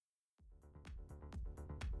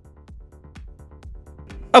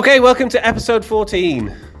Okay, welcome to episode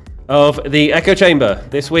 14 of the Echo Chamber.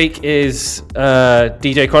 This week is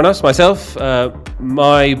DJ KRonos, myself,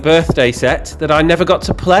 my birthday set that I never got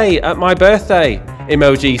to play at my birthday.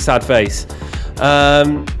 Emoji, sad face.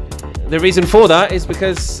 The reason for that is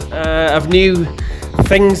because of new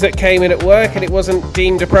things that came in at work, and it wasn't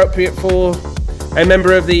deemed appropriate for a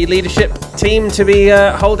member of the leadership team to be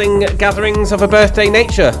holding gatherings of a birthday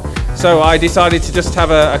nature. So I decided to just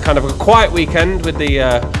have a kind of a quiet weekend with the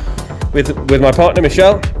with my partner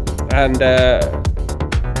Michelle, and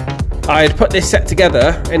I had put this set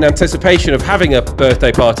together in anticipation of having a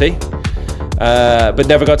birthday party, but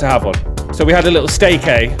never got to have one. So we had a little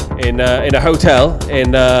staycay in a hotel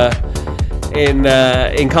in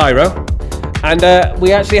Cairo, and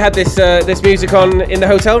we actually had this music on in the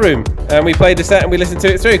hotel room, and we played the set and we listened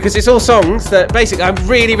to it through because it's all songs that basically I'm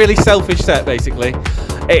really selfish set basically.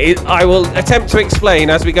 I will attempt to explain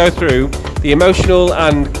as we go through the emotional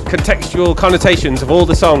and contextual connotations of all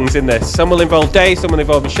the songs in this. Some will involve Day, some will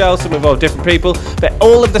involve Michelle, some will involve different people, but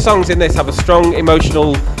all of the songs in this have a strong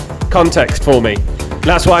emotional context for me.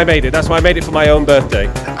 That's why I made it. That's why I made it for my own birthday.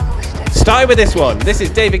 Starting with this one. This is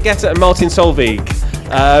David Guetta and Martin Solveig.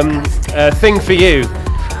 Thing for You.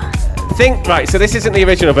 Right, so this isn't the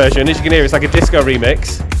original version. As you can hear, it's like a disco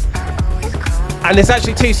remix. And there's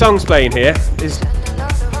actually two songs playing here.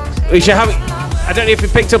 I don't know if you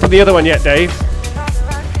picked up on the other one yet, Dave.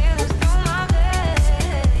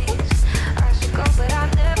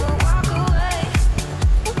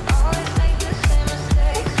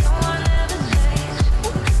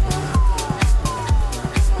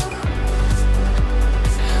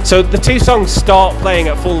 So the two songs start playing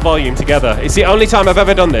at full volume together. It's the only time I've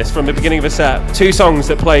ever done this from the beginning of a set. Two songs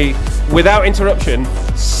that play without interruption,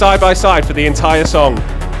 side by side for the entire song,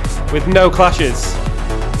 with no clashes.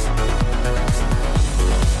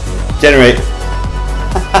 Generate.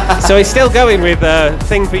 So it's still going with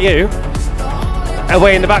Thing for You,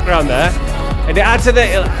 away in the background there, and it adds a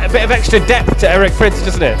bit of extra depth to Eric Prince,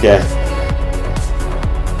 doesn't it? Yeah.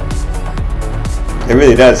 It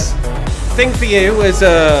really does. Thing for You was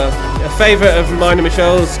a favourite of mine and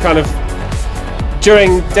Michelle's, kind of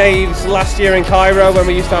during Dave's last year in Cairo when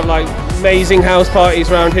we used to have like amazing house parties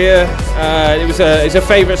around here. It's a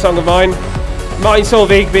favourite song of mine. Martin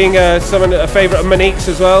Solveig being a favourite of Monique's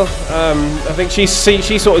as well. I think she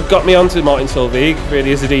sort of got me onto Martin Solveig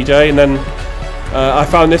really as a DJ, and then I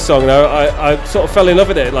found this song. Now I sort of fell in love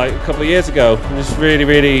with it like a couple of years ago.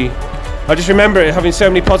 I just remember it having so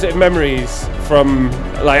many positive memories from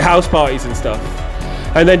like house parties and stuff.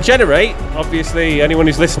 And then Generate, obviously anyone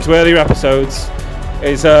who's listened to earlier episodes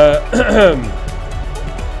is I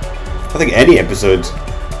think any episode.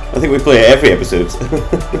 I think we play it every episode.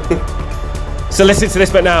 So listen to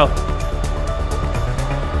this bit now.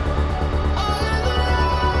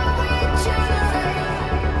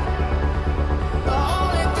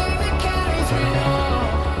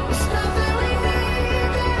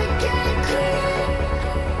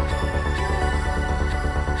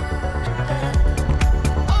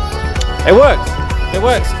 It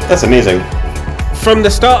works. That's amazing. From the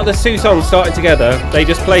start of the two songs starting together, they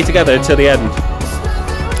just play together till the end.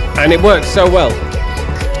 And it works so well.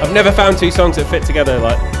 I've never found two songs that fit together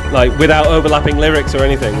like without overlapping lyrics or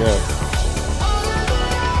anything.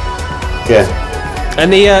 Yeah.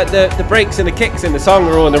 And the breaks and the kicks in the song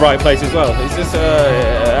are all in the right place as well. It's just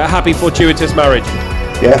a happy fortuitous marriage.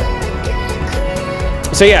 Yeah.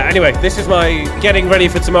 So yeah, anyway, this is my getting ready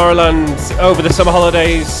for Tomorrowland over the summer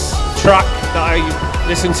holidays track that I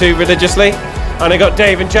listen to religiously. And I got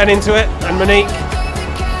Dave and Jen into it, and Monique.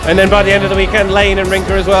 And then by the end of the weekend, Lane and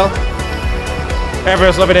Rinka as well.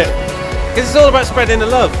 Everyone's loving it. Because it's all about spreading the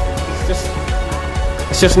love.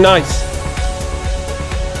 It's just nice.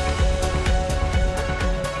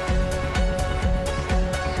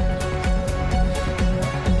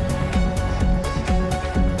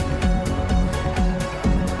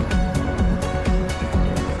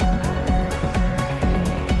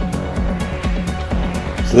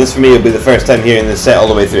 So this for me will be the first time hearing this set all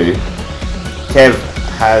the way through. Kev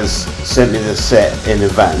has sent me this set in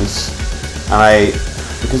advance, and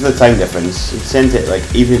because of the time difference, he sent it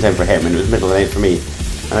like evening time for him, and it was middle of the night for me.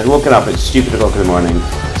 And I'd woken up at stupid o'clock in the morning,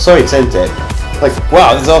 saw he'd sent it, like,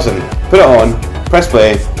 wow, this is awesome. Put it on, press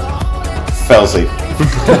play, fell asleep.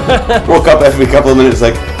 Woke up every couple of minutes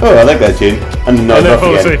like, oh, I like that tune, and nodded off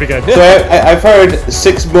again. Asleep again. So I've heard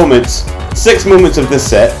six moments of this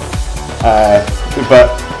set, but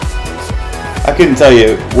I couldn't tell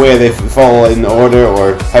you where they fall in order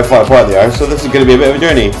or how far apart they are, so this is going to be a bit of a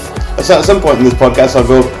journey. So at some point in this podcast I'll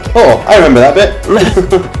go, oh, I remember that bit.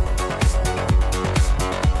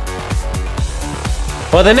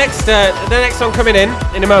 Well, the next song coming in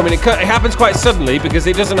a moment. It happens quite suddenly because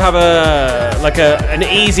it doesn't have an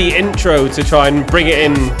easy intro to try and bring it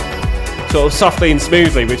in sort of softly and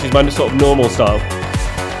smoothly, which is my sort of normal style.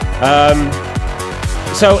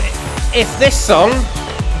 So if this song,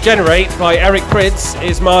 Generate by Eric Prydz,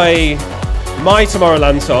 is my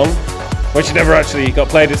Tomorrowland song, which never actually got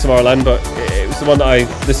played at Tomorrowland, but it was the one that I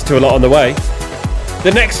listened to a lot on the way.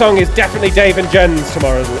 The next song is definitely Dave and Jen's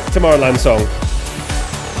Tomorrowland song.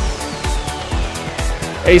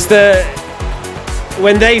 It's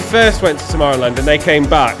when they first went to Tomorrowland and they came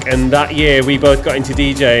back, and that year we both got into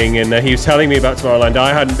DJing, and he was telling me about Tomorrowland.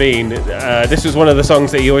 I hadn't been. This was one of the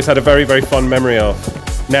songs that he always had a very, very fond memory of.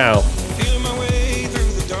 Now.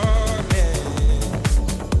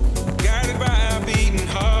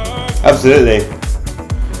 Absolutely.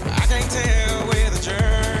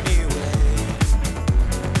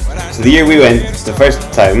 So the year we went, the first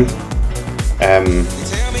time,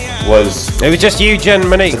 it was just you, Jen,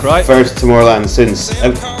 Monique, right? First Tomorrowland since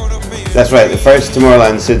that's right. The first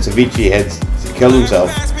Tomorrowland since Avicii had killed himself,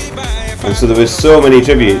 and so there was so many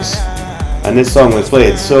tributes, and this song was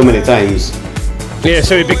played so many times. Yeah,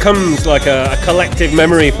 so it becomes like a collective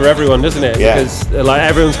memory for everyone, doesn't it? Yeah. Because like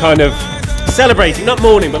everyone's kind of celebrating, not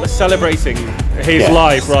mourning, but celebrating his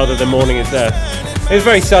life rather than mourning his death. It was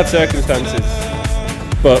very sad circumstances,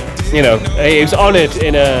 but he was honoured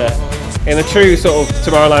in a true sort of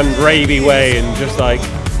Tomorrowland ravey way, and just like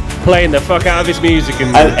playing the fuck out of his music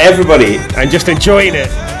and everybody and just enjoying it.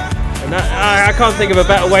 And I can't think of a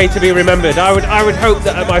better way to be remembered. I would hope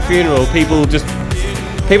that at my funeral people just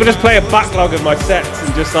play a backlog of my sets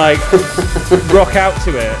and just like rock out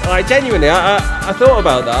to it. Like genuinely, I thought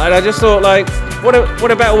about that, and I just thought like, what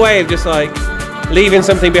a better way of just like leaving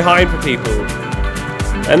something behind for people.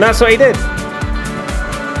 And that's what he did.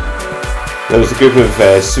 There was a group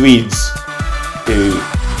of Swedes who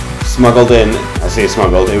smuggled in, I say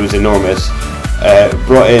smuggled, it was enormous,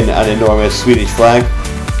 brought in an enormous Swedish flag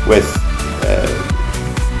with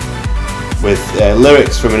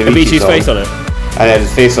lyrics from an Avicii song. Face on it. And it had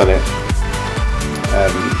his face on it.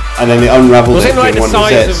 And then they unravelled it. Was it like the one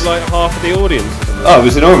size of like half of the audience? Or something? Oh, it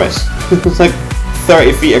was enormous. It was like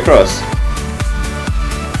 30 feet across.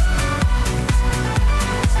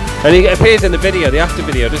 And it appears in the video, the after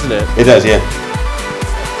video, doesn't it? It does, yeah.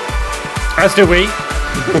 As do we.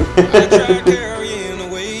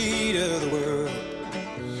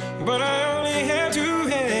 But I only have two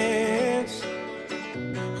hands.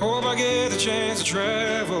 Hope I get the chance to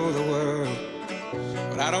travel the world,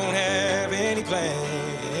 but I don't have any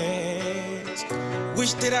plans.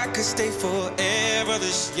 Wish that I could stay forever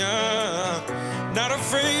this young, not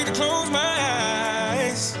afraid to close my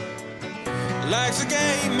eyes. Life's a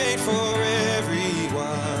game made for everyone,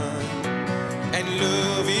 and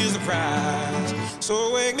love is the prize.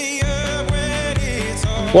 So wake me up when it's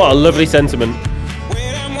all. What a lovely sentiment.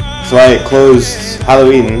 So I closed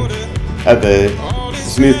Halloween at the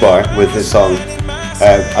Smooth Bar with this song,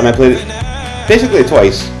 and I played it basically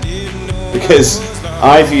twice because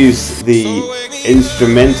I've used the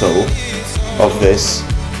instrumental of this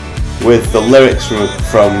with the lyrics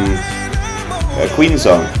from a Queen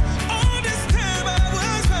song.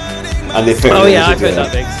 And they fit. Oh yeah, I've heard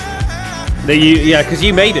that mix. Because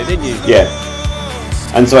you made it, didn't you? Yeah.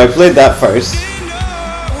 And so I played that first,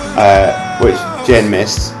 which Jen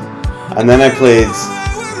missed, and then I played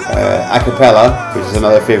a cappella, which is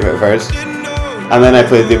another favourite of hers, and then I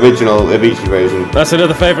played the original Avicii version. That's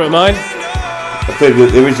another favourite of mine. I played the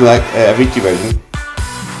original Avicii version,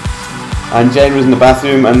 and Jen was in the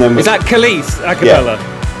bathroom, and then is that Khalees a cappella? Yeah.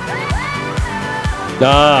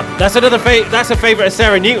 Nah, that's another that's a favourite of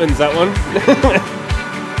Sarah Newton's, that one.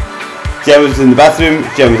 Jen was in the bathroom,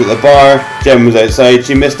 Jen was at the bar, Jen was outside,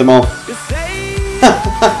 she missed them all.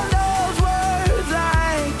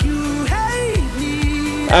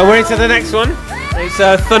 And we're into the next one. It's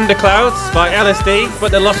Thunderclouds by LSD, but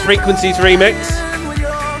the Lost Frequencies remix.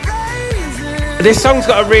 This song's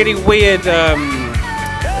got a really weird... there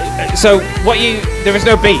is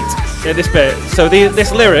no beat in this bit. So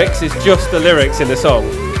this lyrics is just the lyrics in the song.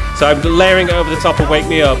 So I'm layering it over the top of Wake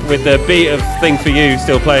Me Up with the beat of Thing For You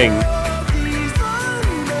still playing.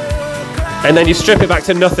 And then you strip it back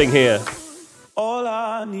to nothing here.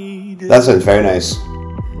 That sounds very nice.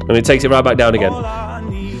 And it takes it right back down again.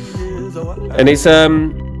 And it's so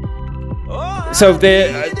the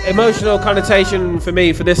emotional connotation for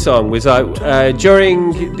me for this song was like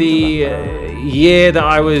during the year that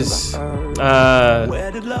I was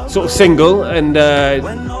sort of single and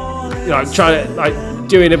trying to like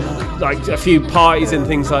doing a few parties and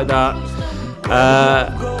things like that,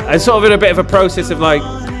 and sort of in a bit of a process of like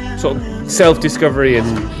sort of self-discovery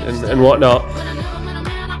and whatnot.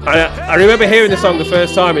 I remember hearing the song the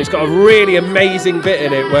first time. It's got a really amazing bit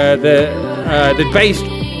in it where the bass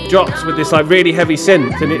drops with this like really heavy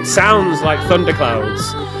synth, and it sounds like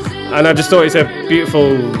thunderclouds. And I just thought it's a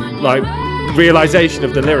beautiful like realization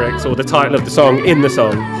of the lyrics or the title of the song in the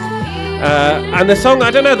song. And the song,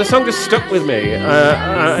 I don't know, the song just stuck with me.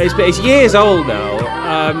 It's years old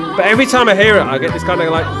now, but every time I hear it, I get this kind of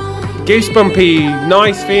like goosebumpy,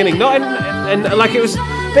 nice feeling. Not and like it was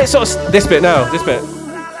a bit sort of this bit.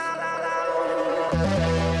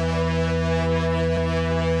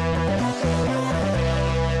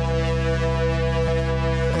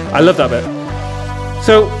 I love that bit.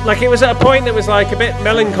 So, like, it was at a point that was like a bit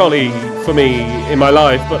melancholy for me in my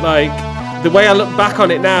life, but like the way I look back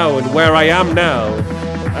on it now and where I am now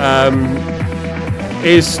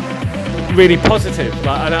is really positive.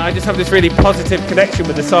 Like, and I just have this really positive connection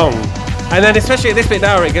with the song. And then, especially at this bit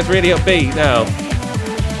now, it gets really upbeat now.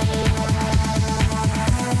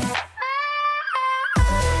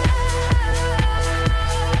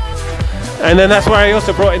 And then that's where I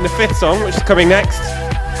also brought in the fifth song, which is coming next,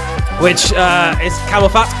 which is Camel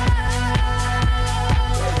Fat.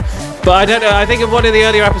 But I don't know, I think in one of the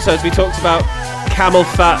earlier episodes we talked about Camel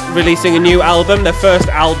Fat releasing a new album, their first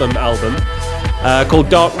album called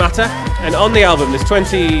Dark Matter. And on the album there's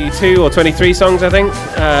 22 or 23 songs, I think.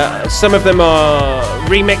 Some of them are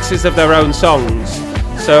remixes of their own songs.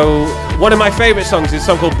 So one of my favourite songs is a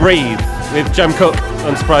song called Breathe with Jem Cook,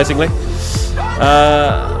 unsurprisingly.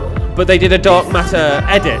 But they did a Dark Matter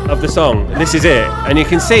edit of the song, and this is it. And you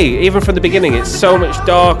can see, even from the beginning, it's so much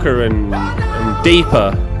darker and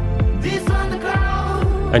deeper.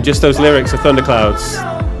 And just those lyrics of Thunderclouds.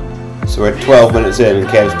 So we're 12 minutes in and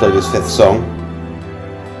Kev's played his fifth song.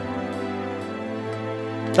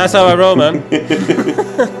 That's how I roll, man.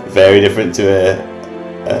 Very different to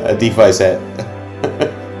a DeFi set.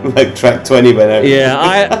 Like track 20 by now.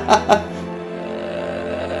 Yeah,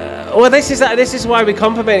 well, this is why we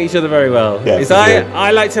complement each other very well. Yeah,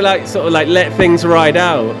 I like to like sort of like let things ride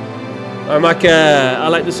out. I'm like I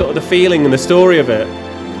like the sort of the feeling and the story of it.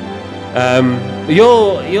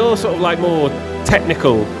 You're sort of like more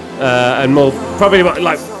technical and more probably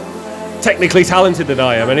like technically talented than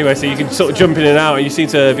I am. Anyway, so you can sort of jump in and out, and you seem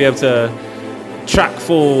to be able to track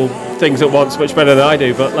 4 things at once much better than I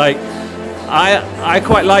do. But like I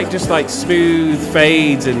quite like just like smooth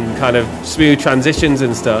fades and kind of smooth transitions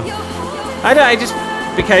and stuff. I just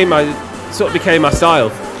became my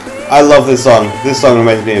style. I love this song. This song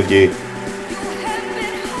reminds me of you.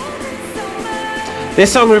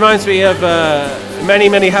 This song reminds me of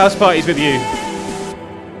many house parties with you.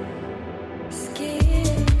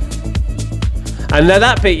 And then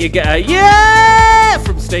that bit you get a yeah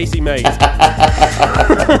from Stacey Mate.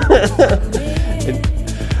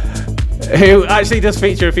 Who actually does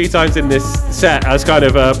feature a few times in this set as kind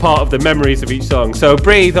of part of the memories of each song. So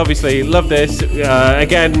Breathe, obviously, love this.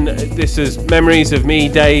 Again, this is memories of me,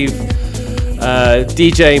 Dave,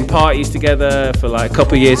 DJing parties together for like a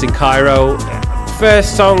couple of years in Cairo.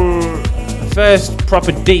 First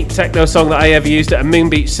proper deep techno song that I ever used at a Moon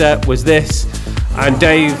Beach set was this. And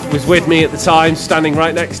Dave was with me at the time, standing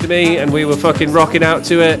right next to me, and we were fucking rocking out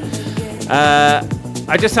to it.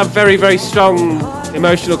 I just have very, very strong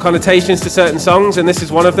emotional connotations to certain songs, and this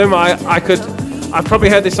is one of them. I've probably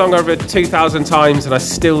heard this song over 2,000 times, and I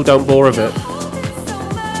still don't bore of it.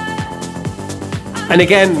 And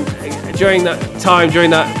again, during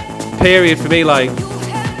that period for me, like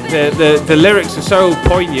the lyrics are so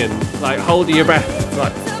poignant, like holding your breath,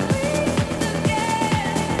 like.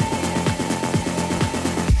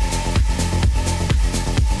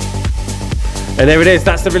 And there it is,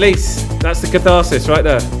 that's the release. That's the catharsis right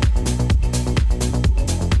there.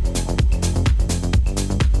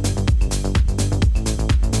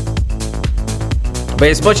 But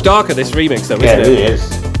it's much darker, this remix though, isn't it? Yeah, it really is.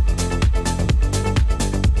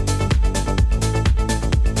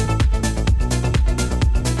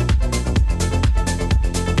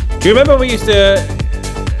 Do you remember when we used to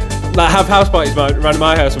like have house parties around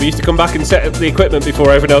my house, and we used to come back and set up the equipment before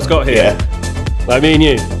everyone else got here? Yeah. Like me and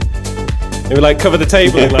you. They would like cover the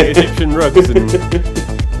table in like Egyptian rugs and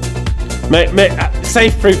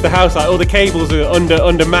safe-proof the house. Like all the cables are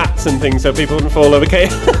under mats and things, so people wouldn't fall over.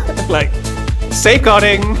 Like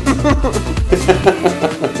safeguarding.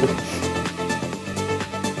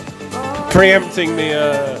 Preempting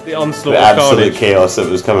the onslaught of absolute carnage. chaos that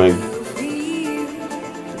was coming.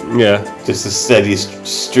 Yeah. Just a steady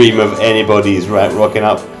stream of anybody's rocking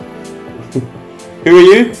up. Who are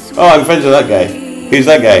you? Oh, I'm friends with that guy. Who's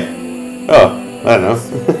that guy? Oh, I don't know.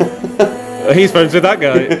 He's friends with that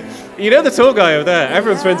guy. You know the tall guy over there?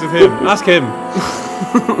 Everyone's friends with him. Ask him.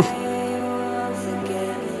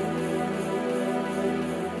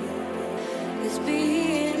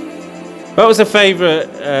 What was the favourite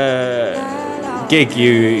gig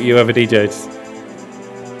you ever DJ'd?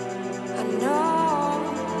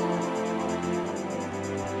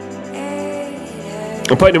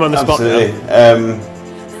 I'm putting him on the spot now.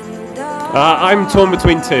 I'm torn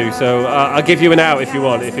between two, so I'll give you an out if you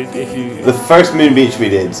want. If you. The first Moon Beach we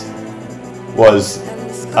did was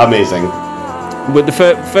amazing. With the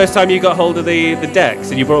first time you got hold of the decks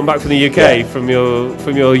and you brought them back from the UK from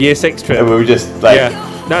your year 6 trip. And we were just like,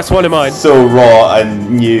 that's one of mine. So raw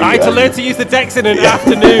and new. I had to learn to use the decks in an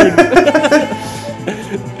afternoon.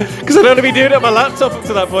 Because I'd only been doing it on my laptop up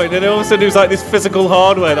to that point, and all of a sudden it was like this physical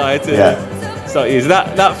hardware that I had to start using.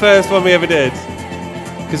 That first one we ever did.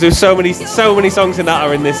 Because there's so many songs in that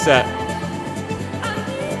are in this set.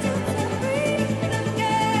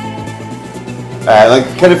 Like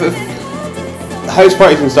kind of house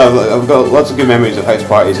parties and stuff. Like, I've got lots of good memories of house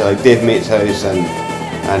parties at like Dave Mate's house and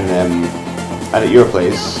at your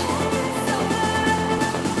place.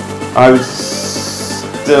 I would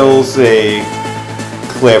still say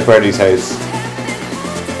Claire Purdy's house.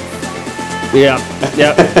 Yeah.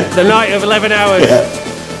 The night of 11 hours. Yeah.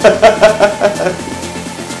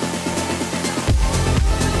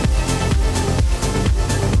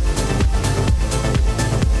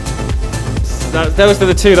 Those are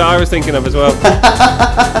the two that I was thinking of as well.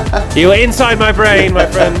 You were inside my brain, my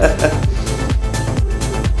friend.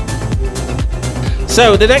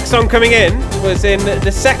 So the next song coming in was in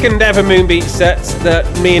the second ever Moon Beach set that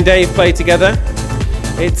me and Dave played together.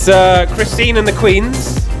 It's Christine and the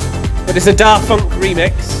Queens, but it's a Daft Punk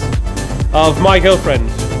remix of My Girlfriend,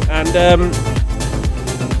 and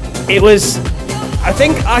it was. I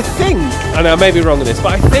think, and I may be wrong on this,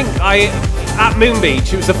 but I think at Moon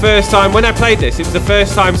Beach, it was the first time, when I played this, it was the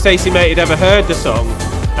first time Stacey Mate had ever heard the song,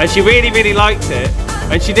 and she really, really liked it,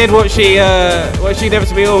 and she did what she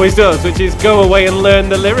inevitably always does, which is go away and learn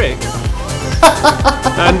the lyrics.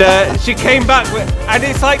 And she came back, and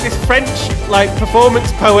it's like this French, like,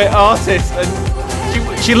 performance poet artist,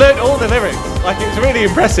 and she learned all the lyrics. Like, it was really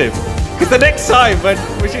impressive. Because the next time when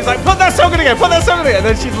she was like, put that song in again, and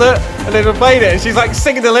then she learned, and then we played it, and she's like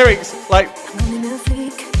singing the lyrics, like.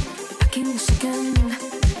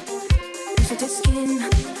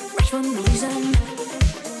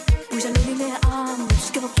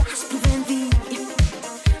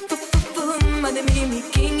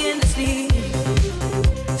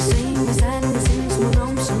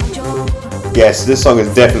 Yes, this song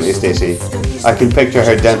is definitely Stacey. I can picture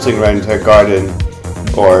her dancing around her garden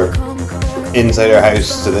or inside her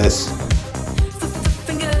house to this.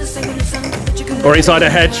 Or inside a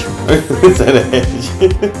hedge. Inside a hedge.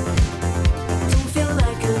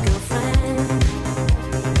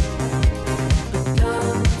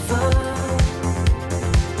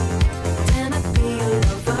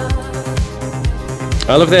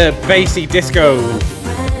 I love the bassy disco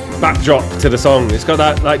backdrop to the song. It's got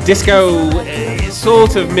that like disco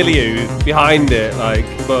sort of milieu behind it, like,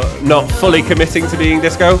 but not fully committing to being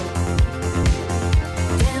disco.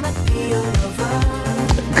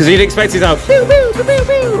 Because you'd expect it to have boo, boo, boo, boo,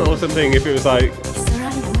 boo, or something if it was like.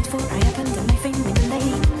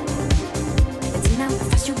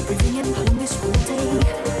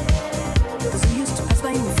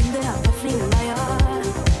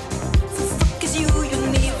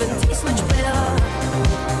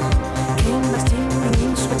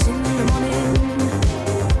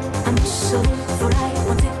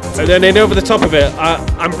 And then over the top of it,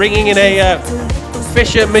 I'm bringing in a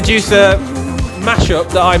Fisher Medusa mashup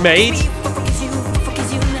that I made.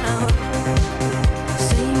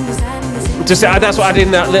 Just that's what added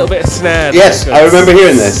in that little bit of snare. Yes, I remember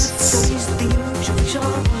hearing this.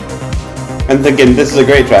 And thinking, this is a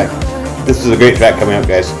great track. This is a great track coming up,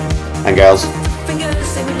 guys and girls.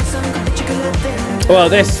 Well,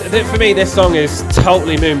 for me, this song is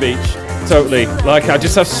totally Moon Beach. Totally. Like, I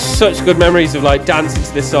just have such good memories of like dancing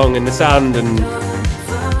to this song in the sand, and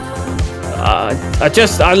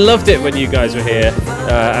I loved it when you guys were here,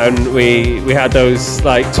 and we had those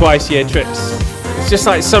like twice-year trips. It's just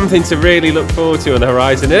like something to really look forward to on the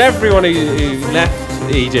horizon. And everyone who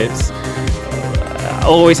left Egypt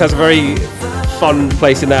always has a very fond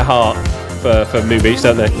place in their heart for Moon Beach,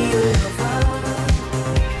 don't they?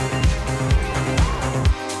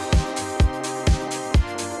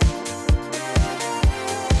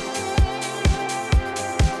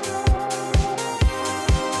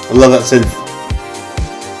 I love that synth.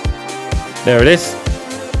 There it is.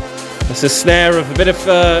 That's a snare of a bit of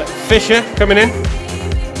Fisher coming in.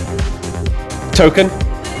 token.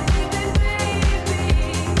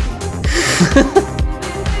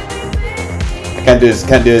 I can't do this.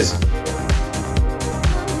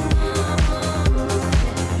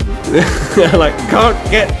 Like, can't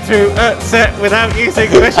get through a set without using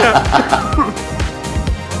Fisher.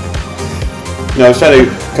 No, I was trying to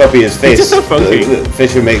copy his face. It's just so funky. That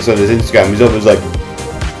Fisher makes on his Instagram. He's always like,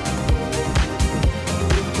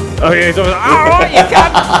 oh yeah, he's always like, oh, you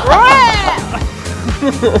can't.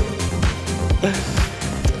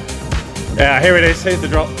 Yeah, here it is. Here's the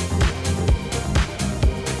drop.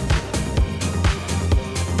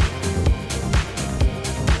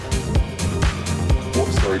 What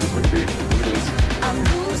story does Richie? I'm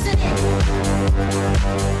losing it.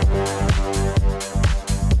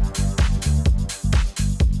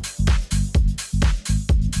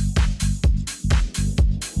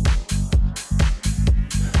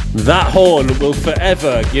 That horn will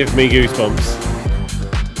forever give me goosebumps.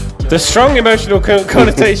 The strong emotional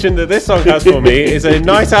connotation that this song has for me is a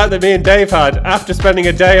night out that me and Dave had after spending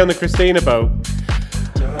a day on the Christina boat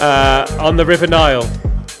on the River Nile,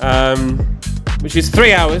 which is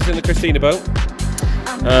 3 hours in the Christina boat.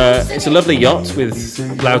 It's a lovely yacht with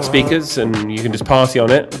loudspeakers and you can just party on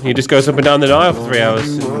it. It just goes up and down the Nile for 3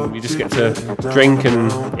 hours and you just get to drink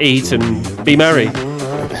and eat and be merry.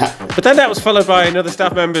 But then that was followed by another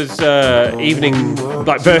staff member's evening,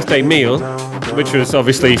 like, birthday meal, which was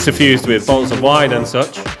obviously suffused with bottles of wine and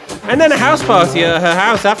such. And then a house party at her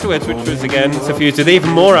house afterwards, which was again suffused with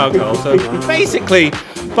even more alcohol. So basically,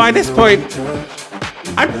 by this point,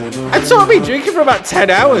 I'd sort of been drinking for about 10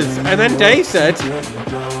 hours. And then Dave said,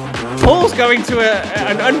 Paul's going to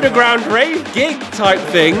an underground rave gig type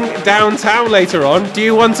thing downtown later on. Do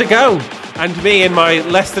you want to go? And me, in my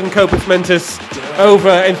less than corpus mentis, over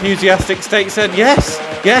enthusiastic state, said yes,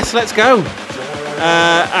 let's go.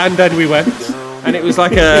 And then we went, and it was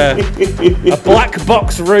like a black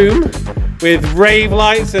box room with rave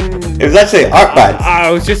lights and. it was actually art band. I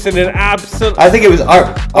was just in an absolute. I think it was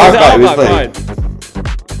art band.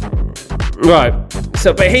 Right.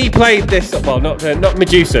 So, but he played this. Well, not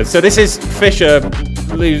Medusa. So this is Fisher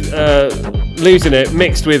losing it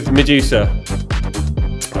mixed with Medusa.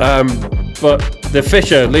 But the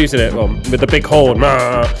Fisher losing it with the big horn.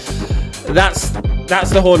 That's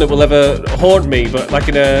the horn that will ever haunt me, but like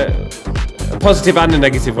in a positive and a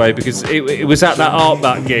negative way, because it was at that art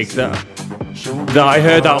bat gig that I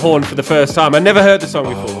heard that horn for the first time. I never heard the song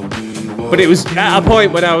before, but it was at a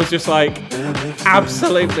point when I was just like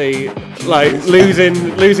absolutely like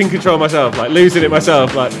losing control of myself, like losing it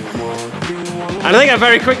myself, like. And I think I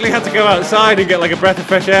very quickly had to go outside and get like a breath of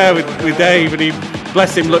fresh air with Dave, and he,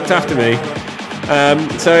 bless him, looked after me.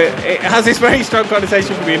 So it has this very strong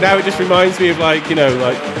connotation for me, and now it just reminds me of like, you know,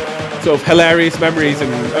 like sort of hilarious memories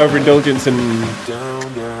and overindulgence and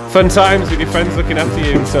fun times with your friends looking after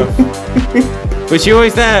you and stuff. Which you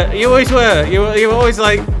always were. You were always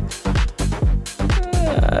like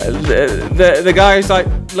the guy who's like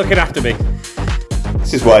looking after me.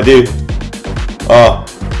 This is what I do. Oh,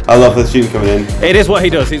 I love the tune coming in. It is what he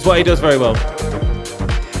does. It's what he does very well.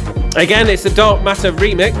 Again, it's the Dark Matter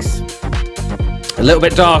remix. A little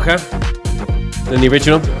bit darker than the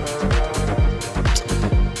original.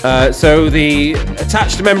 So the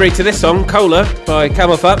attached memory to this song, Cola by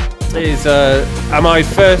Camel Fat, is my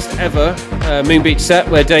first ever Moon Beach set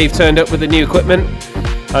where Dave turned up with the new equipment,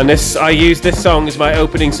 and I used this song as my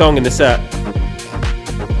opening song in the set.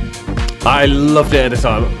 I loved it at the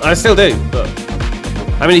time. I still do, but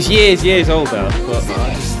I mean it's years old now. But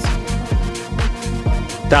I just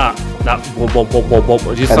that wop,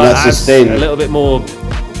 just and like that's adds sustained. a little bit more.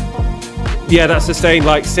 Yeah, that sustained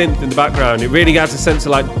like synth in the background. It really adds a sense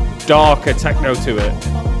of like darker techno to it.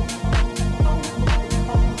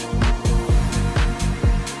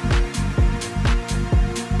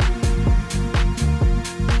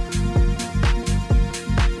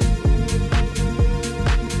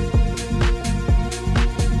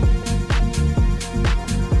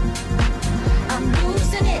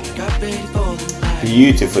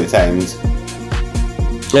 Beautifully timed.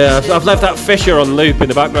 Yeah, I've left that Fisher on loop in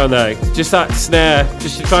the background there. Just that snare,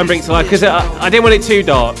 just to try and bring it to life. Because I didn't want it too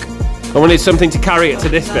dark. I wanted something to carry it to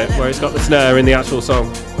this bit where it's got the snare in the actual song.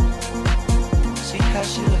 See how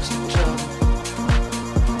she looks in trouble.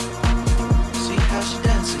 See how she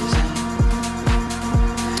dances.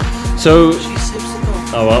 So, She sips the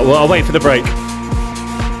coke. well, I'll wait for the break. She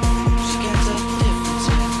can't tell the difference.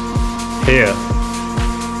 Here.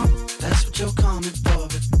 That's what you're coming for,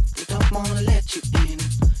 but we don't wanna let you in.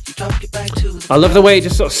 You drop your back to the I love the way it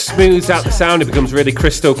just sort of smooths out the sound. It becomes really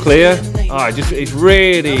crystal clear. It's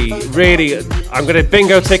really, I'm going to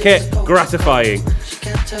bingo ticket, gratifying. She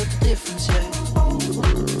can't tell the difference yet.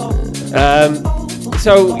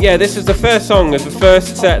 So yeah, this was the first song of the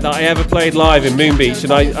first set that I ever played live in Moon Beach,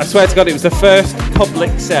 and I swear to God, it was the first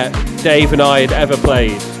public set Dave and I had ever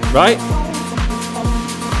played, right?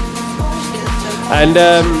 And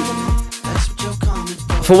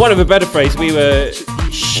for want of a better phrase, we were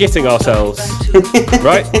shitting ourselves,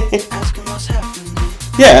 right?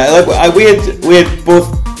 Yeah, like we had both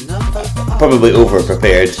probably over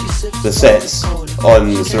prepared the sets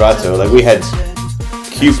on Serato. Like we had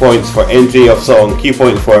cue points for entry of song, cue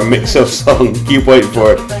point for mix of song, cue point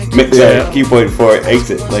for mix out, cue point for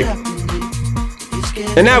exit. Like,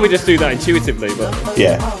 and now we just do that intuitively, but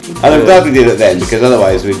yeah. And I'm glad we did it then, because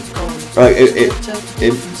otherwise it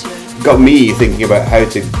got me thinking about how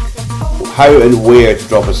and where to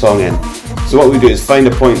drop a song in. So what we do is find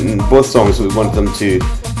a point in both songs that we want them to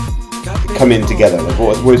come in together. Like,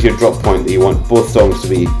 where's your drop point that you want both songs to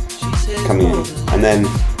be coming in, and then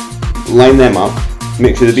line them up.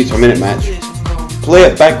 Make sure the beats per minute match. Play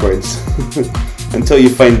it backwards until you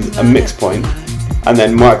find a mix point, and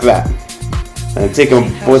then mark that. And then take them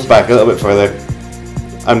both back a little bit further,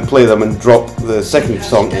 and play them and drop the second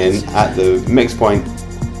song in at the mix point.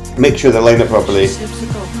 Make sure they're lined up properly.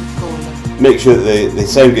 Make sure that they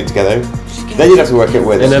sound good together. Then you have to work out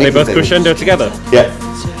where. And then they both crescendo together. Yeah.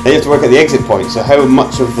 Then you have to work out the exit point. So how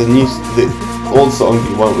much of the old song do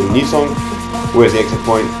you want with the new song? Where's the exit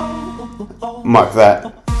point? Mark that,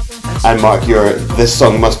 and mark this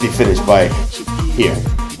song must be finished by here.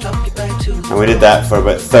 And we did that for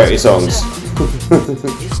about 30 songs.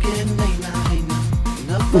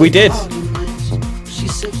 We did.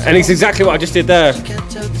 And it's exactly what I just did there.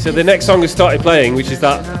 So the next song has started playing, which is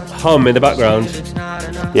that hum in the background.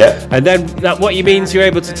 Yeah. And then what you means you're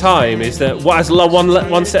able to time is that as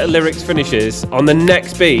one set of lyrics finishes, on the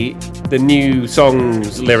next beat, the new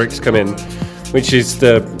song's lyrics come in, which is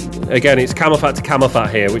it's camel fat to camel fat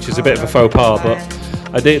here, which is a bit of a faux pas, but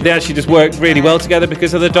they actually just work really well together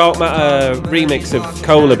because of the Dark Matter remix of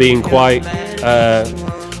Cola being quite, I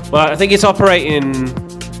think it's operating,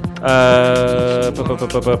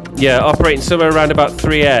 operating somewhere around about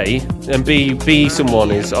 3A, and B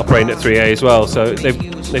someone is operating at 3A as well, so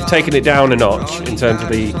they've taken it down a notch in terms of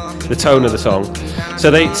the tone of the song, so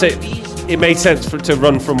it made sense to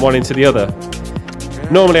run from one into the other.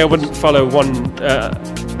 Normally I wouldn't follow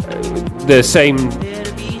the same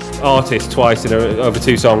artist twice over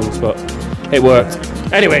two songs, but it worked.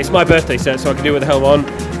 Anyway, it's my birthday set, so I can do what the hell I want.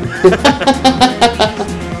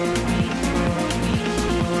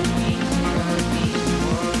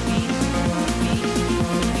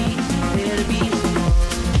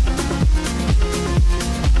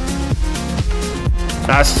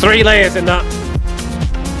 That's 3 layers in that.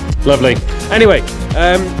 Lovely. Anyway,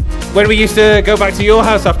 when we used to go back to your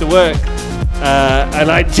house after work, and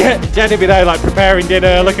like Jen would be there, like preparing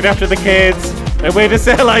dinner, looking after the kids, and we're just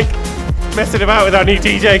there like messing about with our new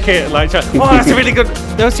DJ kit, and like, that's a really good.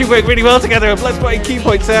 Those two work really well together, and let's put in key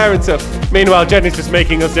points there and stuff. Meanwhile, Jen is just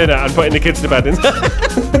making us dinner and putting the kids to bed.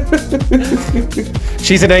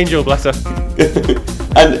 She's an angel, bless her.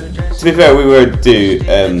 And to be fair, we would do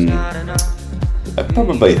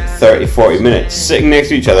probably 30-40 minutes sitting next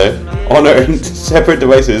to each other on our separate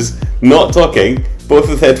devices, not talking, both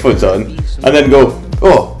with headphones on, and then go,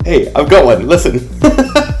 oh, hey, I've got one, listen.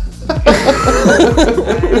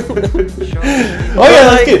 Oh yeah,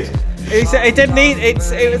 that's good. It didn't need.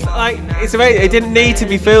 It's amazing. It didn't need to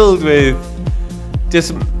be filled with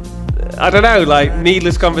just, I don't know, like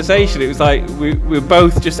needless conversation. It was like we were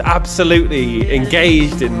both just absolutely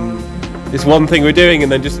engaged in this one thing we're doing,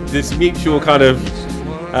 and then just this mutual kind of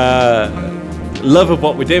love of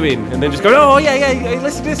what we're doing, and then just going, oh yeah,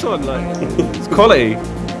 listen to this one, like it's quality.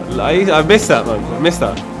 I miss that, man. I miss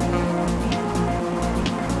that.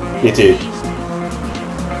 Me too.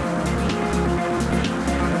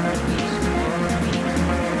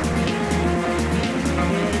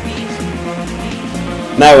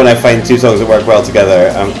 Now when I find two songs that work well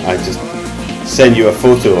together, I just send you a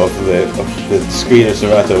photo of the screen of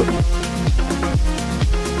Serato.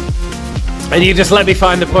 And you just let me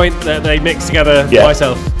find the point that they mix together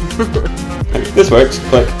myself. This works.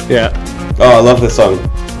 Click. Yeah. Oh, I love this song.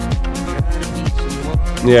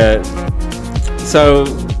 Yeah. So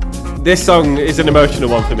this song is an emotional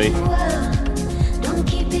one for me. Don't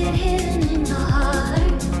keep it hidden in the heart.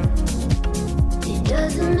 It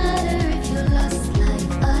doesn't matter if you're lost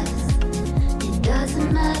like us. It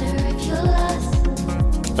doesn't matter if you're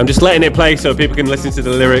lost. I'm just letting it play so people can listen to the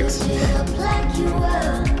lyrics. They'll black you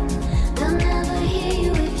out. They'll never hear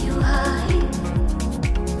you if you hide.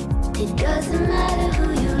 It doesn't matter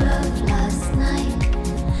who you loved last night.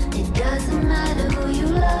 It doesn't matter who you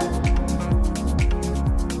love.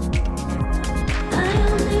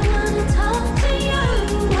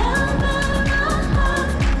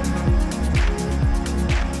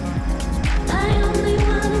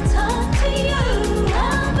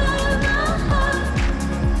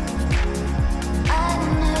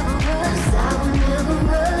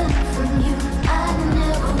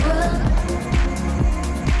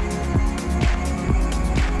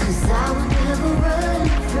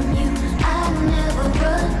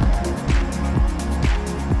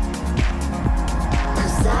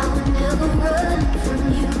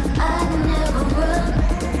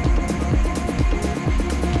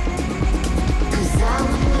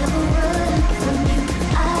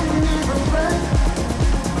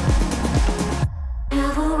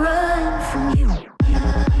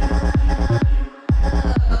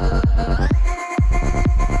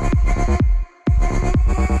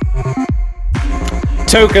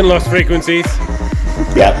 token Lost Frequencies.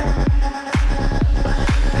 Yeah.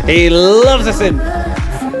 He loves a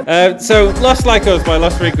synth. So Lost Like Us by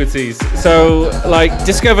Lost Frequencies. So like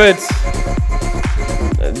discovered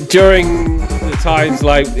during the times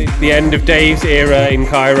like the end of Dave's era in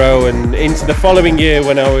Cairo and into the following year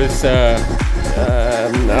when I was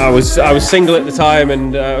single at the time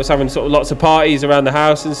and I was having sort of lots of parties around the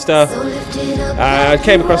house and stuff. I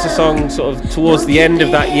came across the song sort of towards the end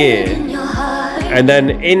of that year and then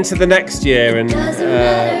into the next year, and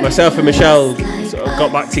myself and Michelle sort of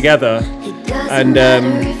got back together, and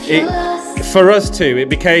for us two it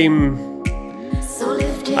became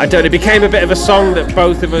it became a bit of a song that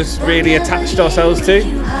both of us really attached ourselves to.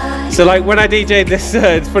 So like when I DJ'd this,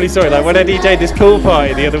 it's a funny story, like when I DJ'd this pool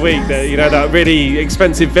party the other week, that really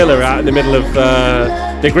expensive villa out in the middle of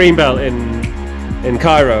the Greenbelt in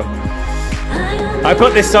Cairo, I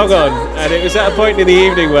put this song on, and it was at a point in the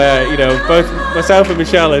evening where, both myself and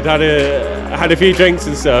Michelle had a few drinks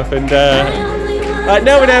and stuff, and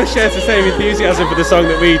no one else shares the same enthusiasm for the song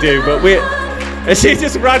that we do, and she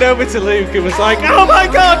just ran over to Luke and was like, "Oh my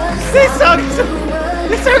God, this song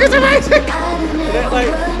is amazing!"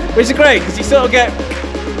 Which is great because you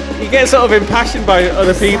get sort of impassioned by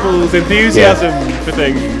other people's enthusiasm for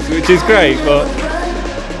things, which is great. But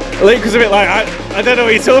Luke was a bit like, I don't know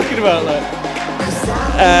what you're talking about, like.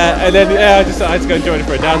 And then I decided to go and join her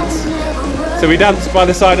for a dance. So we danced by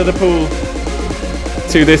the side of the pool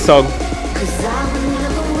to this song.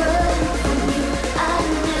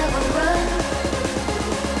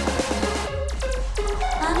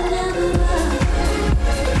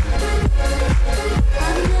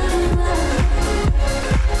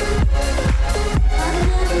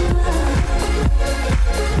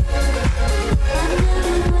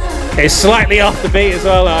 It's slightly off the beat as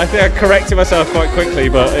well. I think I corrected myself quite quickly,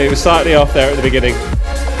 but it was slightly off there at the beginning.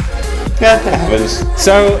 Yeah, that happens.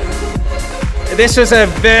 So, this was a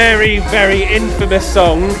very, very infamous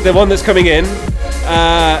song, the one that's coming in.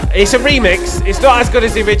 It's a remix. It's not as good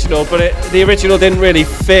as the original, but the original didn't really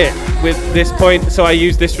fit with this point, so I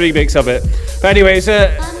used this remix of it. But anyways,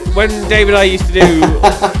 when Dave and I used to do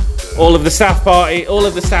all of the staff parties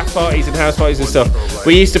and house parties and stuff,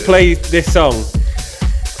 we used to play this song.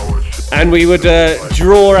 And we would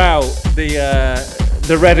draw out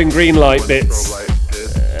the red and green light bits.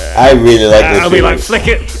 I really like this. And we like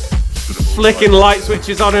flicking light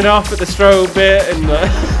switches on and off at the strobe bit, and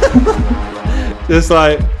just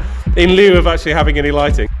like in lieu of actually having any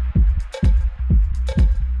lighting.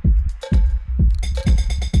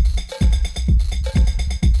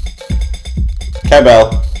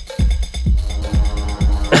 Cowbell.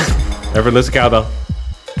 Everyone loves a cowbell.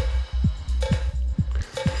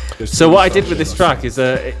 So what I did with this track is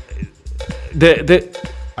I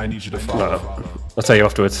need you to follow. No, I'll tell you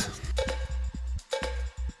afterwards.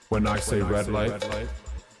 When I say red light,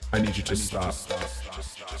 I need you to stop.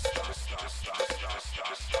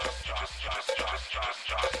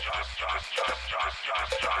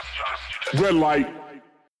 Red light.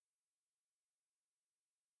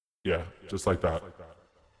 Yeah, just like that.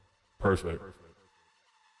 Perfect.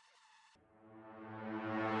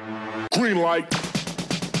 Green light.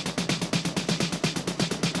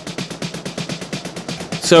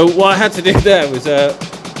 So what I had to do there was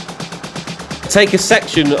take a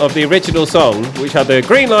section of the original song, which had the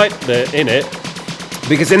green light in it,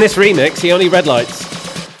 because in this remix he only red lights.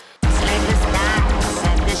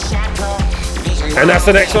 And that's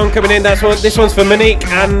the next one coming in. This one's for Monique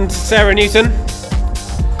and Sarah Newton.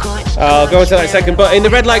 I'll go into that in a second. But in the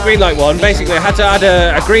red light, green light one, basically I had to add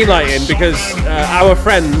a green light in because our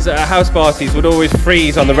friends at house parties would always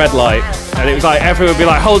freeze on the red light. And it was like everyone would be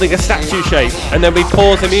like holding a statue shape. And then we'd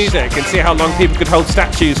pause the music and see how long people could hold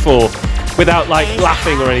statues for without like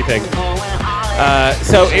laughing or anything.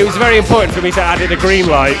 So it was very important for me to add in a green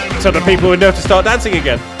light so that people would know to start dancing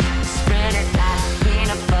again.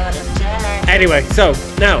 Anyway, so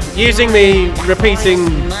now using the repeating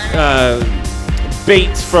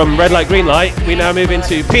beat from Red Light, Green Light, we now move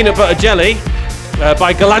into Peanut Butter Jelly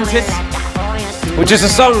by Galantis, which is a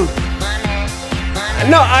song.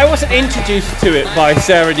 No, I wasn't introduced to it by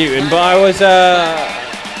Sarah Newton, but I was.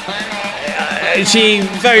 She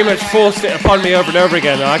very much forced it upon me over and over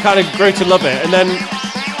again, and I kind of grew to love it. And then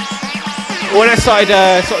when I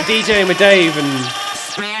started sort of DJing with Dave, and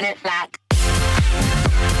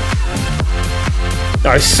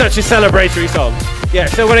it's such a celebratory song. Yeah,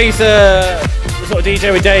 so when I used to sort of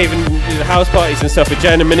DJ with Dave and do the house parties and stuff with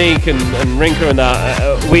Jen and Monique and Rinka and that,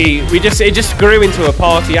 it just grew into a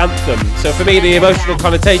party anthem. So for me, the emotional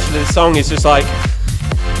connotation of the song is just like,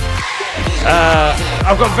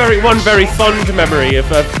 I've got one very fond memory of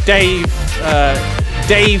Dave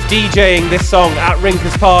Dave DJing this song at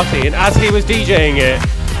Rinker's party, and as he was DJing it,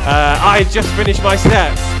 I had just finished my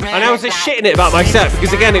set, and I was just shitting it about my set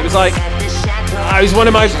because again, it was like I was one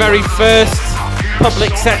of my very first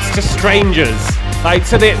public sets to strangers. Like,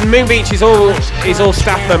 so the Moon Beach is all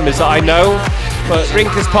staff members that I know, but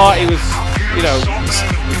Rinker's party was,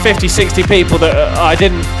 50, 60 people that I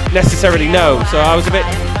didn't necessarily know, so I was a bit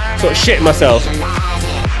sort of shitting myself.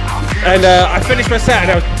 And I finished my set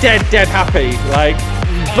and I was dead happy, like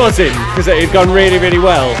buzzing, because it had gone really, really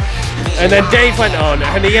well. And then Dave went on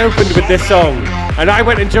and he opened with this song, and I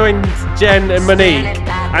went and joined Jen and Monique,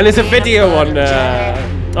 and there's a video on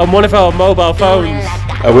one of our mobile phones.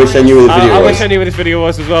 I wish I knew what the video was. I wish I knew what this video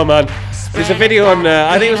was as well, man. There's a video on,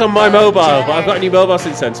 I think it was on my mobile, but I've got a new mobile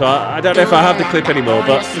since then, so I don't know if I have the clip anymore,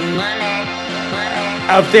 but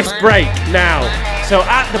of this break now. So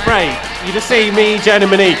at the break, you just see me, Jen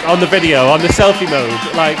and Monique on the video, on the selfie mode,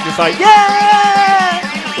 just like, yeah!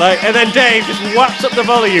 And then Dave just whaps up the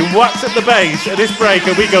volume, whaps up the bass at this break,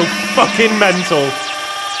 and we go fucking mental.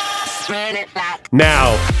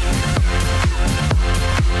 Now.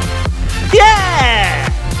 Yeah!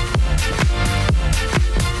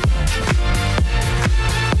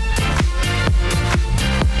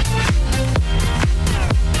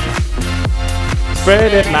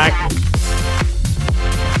 Spread it like.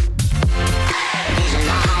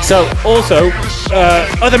 So, also,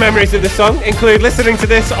 other memories of this song include listening to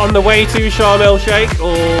this on the way to Sharm El Sheikh,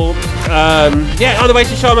 or on the way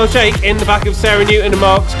to Sharm El Sheikh in the back of Sarah Newton and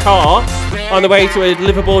Mark's car on the way to a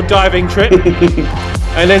liveaboard diving trip.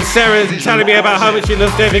 And then Sarah telling me about how much she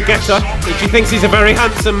loves David Guetta, and she thinks he's a very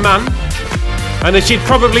handsome man, and that she'd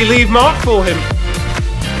probably leave Mark for him.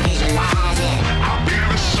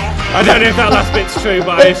 I don't know if that last bit's true,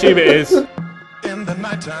 but I assume it is. In the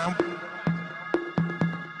nighttime,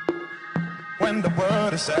 when the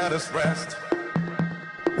world is at its rest,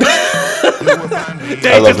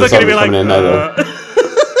 Dave's just looking at me like,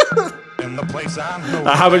 in the place I know.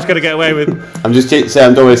 How much can I get away with? I'm just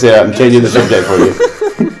Sam, don't want to say that. I'm changing the subject for you.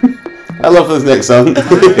 I love this next song.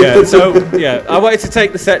 I wanted to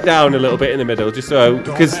take the set down a little bit in the middle, just so,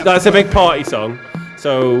 because that's a big party song.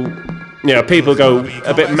 So, people go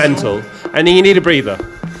a bit mental, and you need a breather.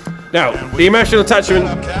 Now, the emotional attachment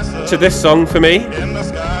to this song for me,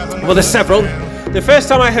 well, there's several. The first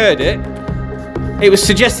time I heard it, it was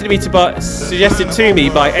suggested to me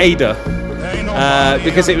by Ada,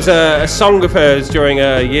 because it was a song of hers during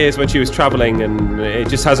years when she was travelling, and it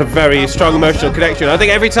just has a very strong emotional connection. I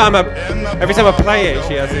think every time I play it,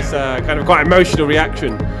 she has this kind of quite emotional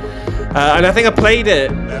reaction. And I think I played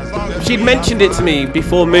it. She'd mentioned it to me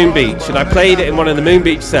before Moon Beach, and I played it in one of the Moon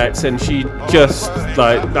Beach sets, and she just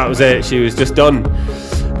that was it. She was just done.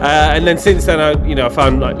 And then since then, I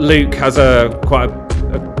found Luke has quite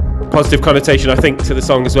a positive connotation, I think, to the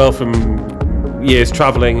song as well from years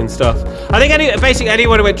travelling and stuff. I think basically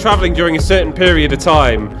anyone who went travelling during a certain period of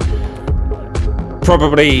time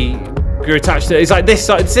probably grew attached to it. It's like this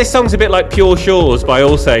song's a bit like Pure Shores by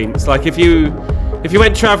All Saints. Like if you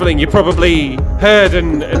went travelling, you probably heard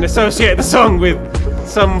and associated the song with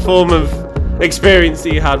some form of experience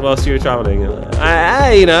that you had whilst you were travelling.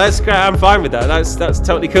 That's great. I'm fine with that. That's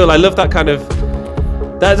totally cool. I love that kind of.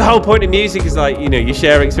 That's the whole point of music, is you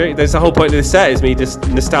share experience. That's the whole point of the set, is me just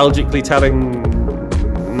nostalgically telling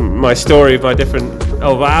my story of our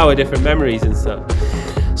different memories and stuff.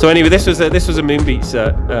 So anyway, this was a Moon Beach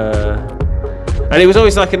set, and it was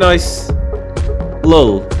always like a nice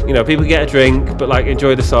lull. People get a drink, but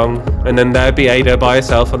enjoy the song, and then there'd be Ada by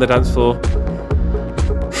herself on the dance floor.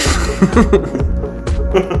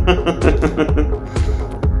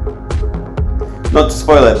 Not to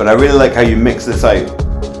spoil it, but I really like how you mix this out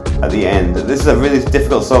at the end. This is a really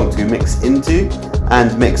difficult song to mix into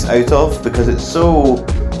and mix out of, because it's so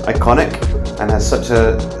iconic and has such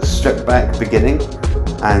a stripped back beginning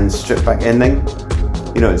and stripped back ending.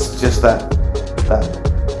 It's just that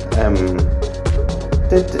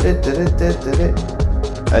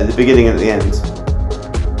at the beginning and at the end.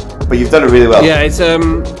 But you've done it really well. Yeah, it's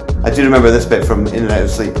I do remember this bit from In and Out of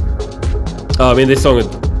Sleep. Oh, I mean, this song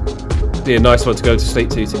would be a nice one to go to sleep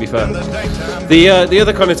to be fair. The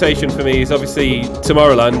other connotation for me is obviously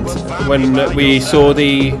Tomorrowland, when we saw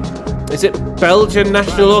is it Belgian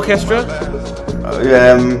National Orchestra? I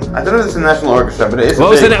don't know if it's a national orchestra, but it is.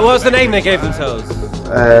 What was the name they gave themselves?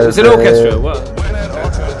 It's an orchestra. What?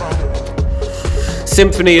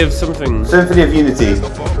 Symphony of something. Symphony of Unity.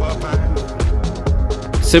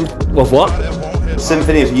 Of what?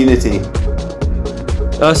 Symphony of Unity.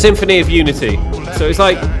 Symphony of Unity. So it's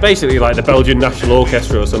basically like the Belgian National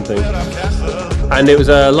Orchestra or something. and it was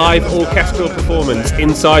a live orchestral performance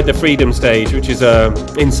inside the Freedom Stage, which is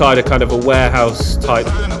inside a kind of a warehouse type,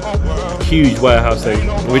 huge warehouse thing,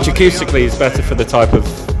 which acoustically is better for the type of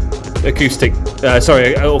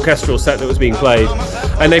orchestral set that was being played.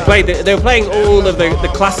 And they were playing all of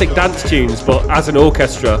the classic dance tunes, but as an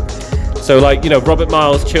orchestra. So like, Robert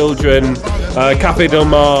Miles' Children, Café Del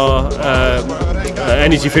Mar,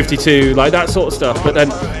 Energy 52, like that sort of stuff. But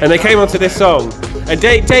then, and they came onto this song, and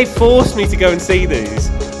Dave forced me to go and see these.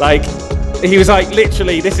 Like, he was like,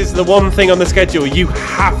 literally, this is the one thing on the schedule you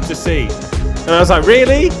have to see. And I was like,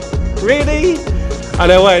 really?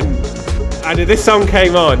 And I went, and this song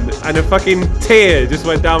came on, and a fucking tear just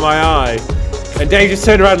went down my eye. And Dave just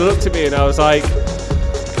turned around and looked at me, and I was like,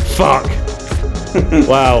 fuck.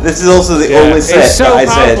 Wow. This is also the only set it's so that I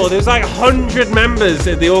powerful. said. There was like 100 members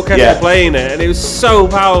in the orchestra playing it, and it was so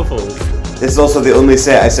powerful. This is also the only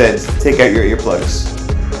set I said, take out your earplugs.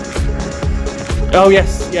 Oh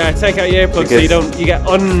yes, yeah. Take out your earplugs so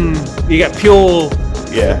you get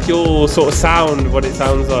pure sort of sound. What it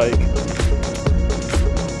sounds like.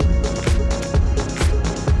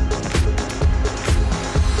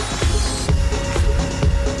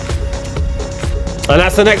 And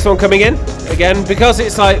that's the next one coming in again, because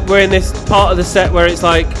it's like we're in this part of the set where it's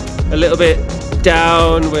like a little bit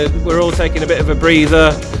down. We're all taking a bit of a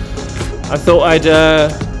breather. I thought I'd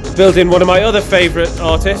build in one of my other favourite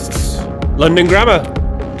artists, London Grammar,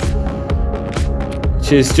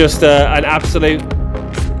 which is just an absolute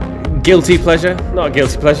guilty pleasure. Not a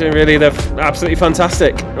guilty pleasure, really. They're absolutely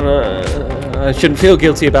fantastic. I shouldn't feel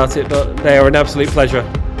guilty about it, but they are an absolute pleasure.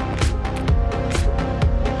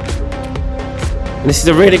 And this is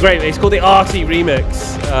a really great, it's called the Arty remix.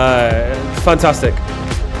 It's fantastic.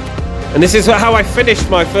 And this is how I finished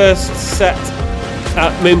my first set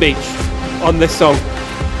at Moon Beach, on this song.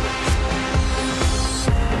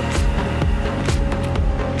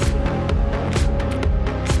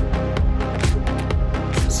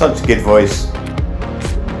 Such a good voice.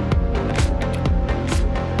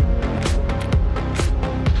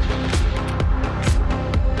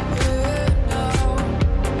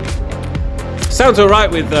 Sounds alright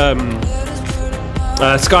with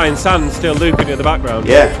Sky and Sand still looping in the background.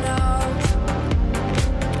 Yeah.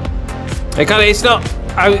 It's not.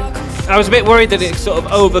 I was a bit worried that it sort of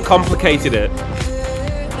overcomplicated it.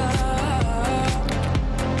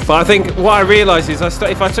 But I think what I realised is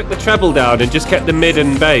if I took the treble down and just kept the mid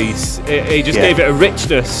and bass, it just gave it a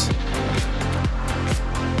richness.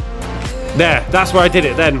 There, that's where I did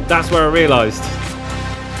it then. That's where I realised.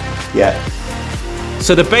 Yeah.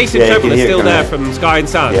 So the bass and treble is still there from Sky and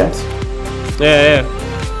Sand. Yeah.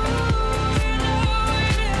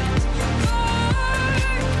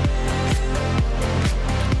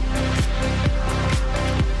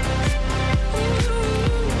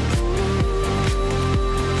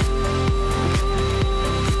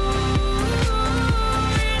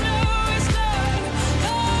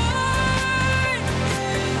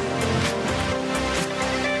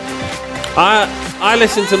 I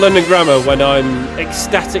listen to London Grammar when I'm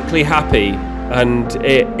ecstatically happy, and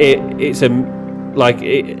it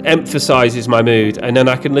emphasises my mood, and then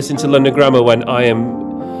I can listen to London Grammar when I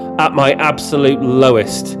am at my absolute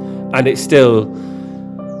lowest, and it still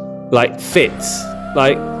fits.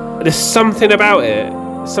 There's something about it,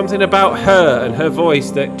 something about her and her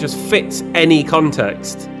voice that just fits any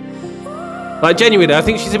context. Genuinely, I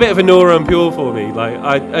think she's a bit of a Nora En Pure for me.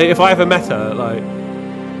 If I ever met her,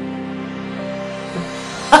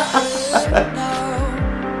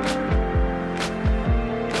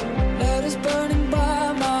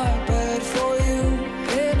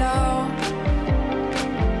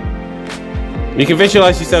 you can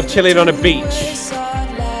visualise yourself chilling on a beach.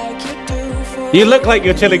 You look like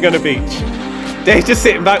you're chilling on a beach. Dave's just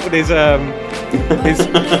sitting back with his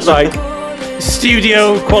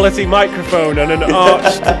studio quality microphone and an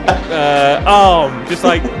arched arm, just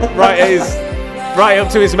right up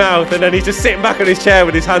to his mouth, and then he's just sitting back on his chair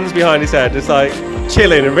with his hands behind his head, just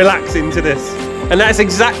chilling and relaxing to this. And that's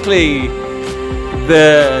exactly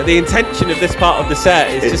the intention of this part of the set.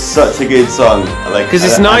 It's just such a good song. Because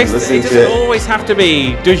it's nice. It doesn't always have to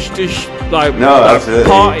be absolutely.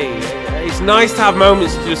 Party. It's nice to have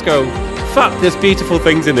moments to just go, fuck, there's beautiful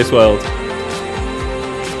things in this world.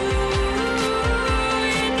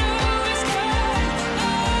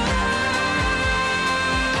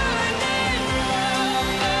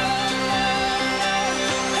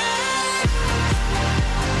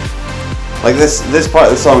 This part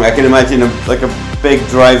of the song, I can imagine a big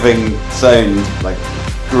driving sound,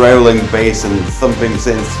 growling bass and thumping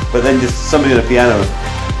synth, but then just somebody on a piano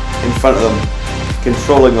in front of them,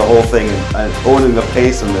 controlling the whole thing and owning the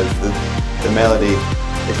pace and the melody,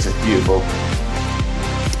 it's just beautiful.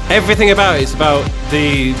 Everything about it's about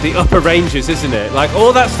the upper ranges, isn't it? Like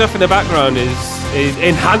all that stuff in the background is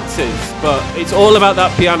enhances, but it's all about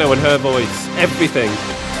that piano and her voice. Everything.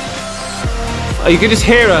 You can just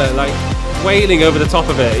hear her like wailing over the top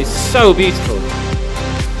of it. It's so beautiful.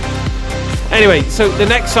 Anyway, so the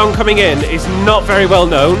next song coming in is not very well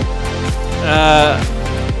known.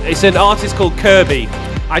 It's an artist called Kirby.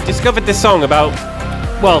 I discovered this song about,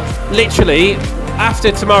 well, literally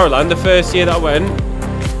after Tomorrowland, the first year that I went.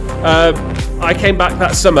 I came back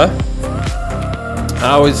that summer.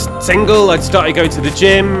 I was single. I'd started going to the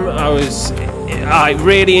gym. I was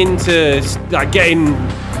really into like getting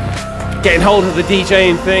hold of the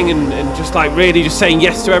DJing thing and just like really just saying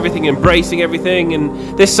yes to everything, embracing everything.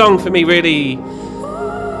 And this song for me really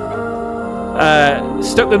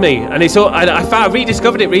stuck with me. And it's all, I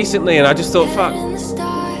rediscovered it recently, and I just thought, fuck,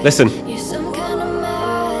 listen.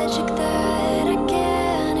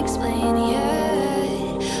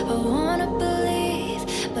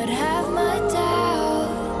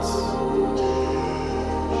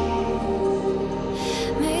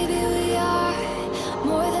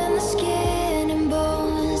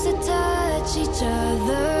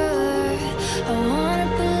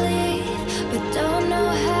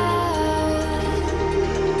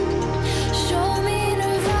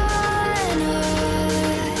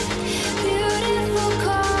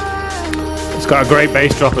 It's got a great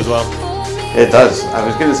bass drop as well. It does. I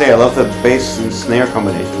was going to say, I love the bass and snare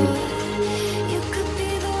combination.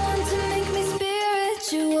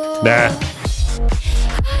 Nah.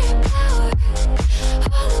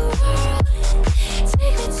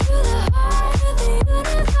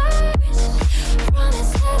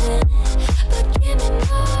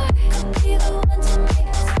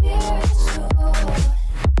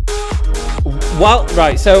 Well,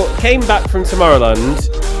 right, so came back from Tomorrowland,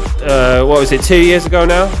 what was it, 2 years ago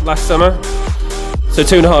now, last summer? So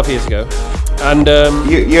 2.5 years ago. And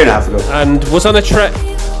year and a half ago. And was on a trek,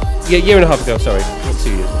 year and a half ago, sorry, not 2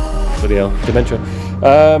 years, bloody hell, dementia.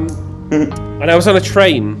 And I was on a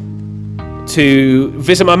train to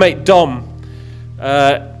visit my mate Dom.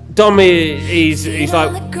 Dom, he's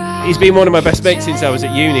been one of my best mates since I was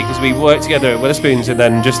at uni, because we worked together at Witherspoons and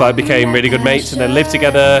then just like became really good mates and then lived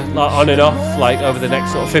together like on and off like over the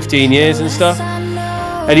next sort of 15 years and stuff.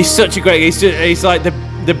 And he's such a great, he's like the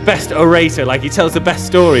best orator, like he tells the best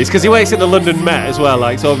stories, because he works at the London Met as well,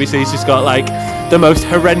 like, so obviously he's just got like the most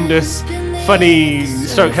horrendous, funny,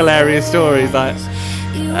 stroke hilarious stories, like.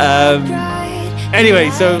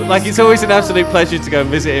 Anyway, so like it's always an absolute pleasure to go and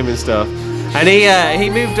visit him and stuff. And he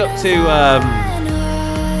moved up to,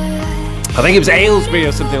 I think it was Aylesbury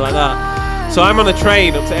or something like that. So I'm on a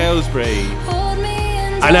train up to Aylesbury,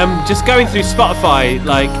 and I'm just going through Spotify,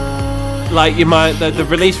 like the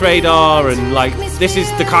release radar, and like this is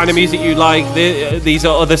the kind of music you like. These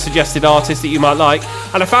are other suggested artists that you might like,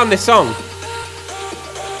 and I found this song.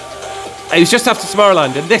 It was just after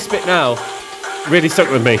Tomorrowland, and this bit now really stuck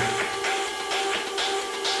with me.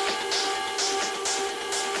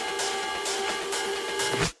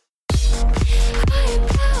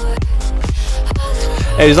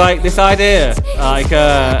 It was like this idea, like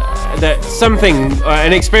that something,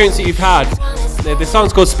 an experience that you've had. The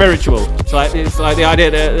song's called Spiritual. It's like the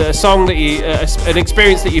idea that a song that an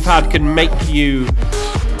experience that you've had can make you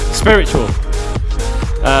spiritual.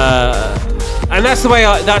 And that's the way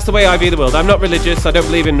I view the world. I'm not religious. I don't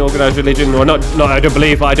believe in organised religion, or not. I don't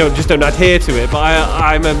believe, but I don't adhere to it. But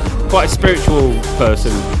I'm quite a spiritual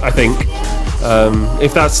person, I think.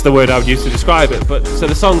 If that's the word I would use to describe it. But so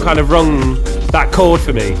the song kind of rung that chord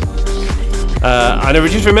for me, and I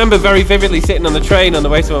just remember very vividly sitting on the train on the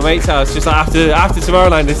way to my mate's house, just like after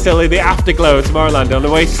Tomorrowland, and still in the afterglow of Tomorrowland, on the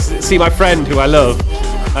way to see my friend who I love,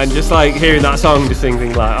 and just like hearing that song, just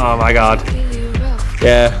thinking like, oh my god,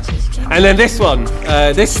 yeah. And then this one,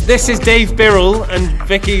 this is Dave Birrell, and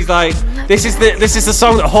Vicky's like, this is the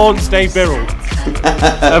song that haunts Dave Birrell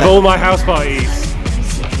of all my house parties.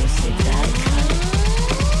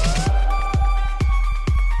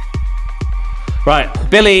 Right,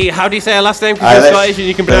 Billy, how do you say her last name? Because you're Scottish and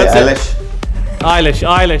you can pronounce it. Eilish.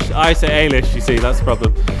 I say Eilish, you see, that's the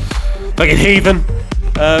problem. Fucking heathen.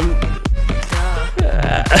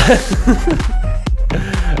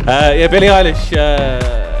 Yeah, Billie Eilish.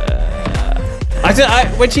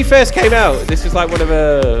 When she first came out, this was like one of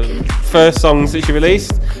her first songs that she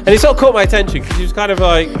released, and it sort of caught my attention because she was kind of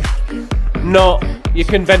like not your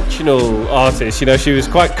conventional artist, you know. She was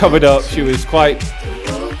quite covered up. She was quite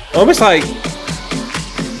almost like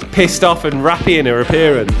pissed off and rappy in her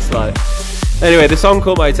appearance, like. Anyway, the song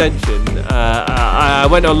caught my attention. I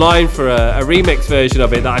went online for a remix version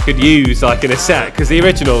of it that I could use like in a set, because the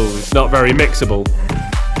original is not very mixable.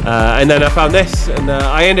 And then I found this, and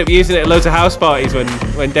I ended up using it at loads of house parties when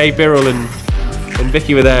Dave Birrell and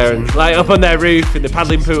Vicky were there, and like up on their roof in the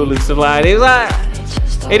paddling pool and stuff like that. It was like,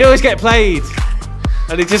 it'd always get played.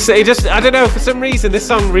 And it just, I don't know, for some reason this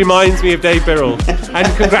song reminds me of Dave Birrell. And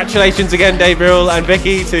congratulations again, Dave Birrell and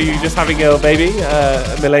Vicky, to you just having a baby,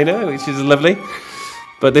 Milena, which is lovely.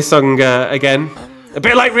 But this song, again, a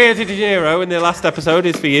bit like Rio de Janeiro in the last episode,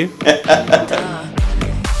 is for you.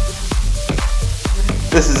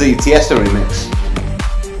 This is the Tiesto remix.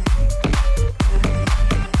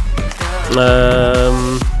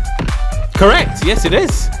 Correct, yes it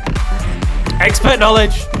is. Expert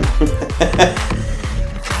knowledge.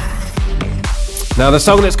 Now the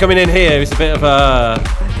song that's coming in here is a bit of a...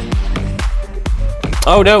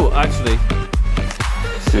 Oh no, actually.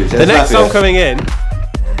 The next song coming in...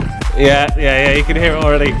 Yeah, you can hear it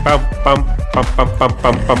already.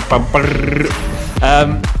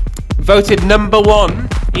 Voted number 1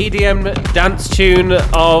 EDM dance tune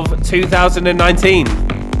of 2019.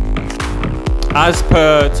 As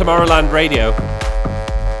per Tomorrowland Radio.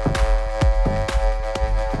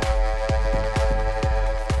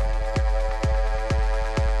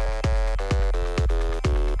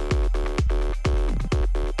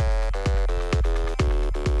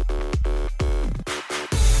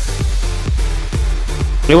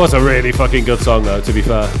 It was a really fucking good song though, to be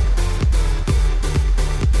fair.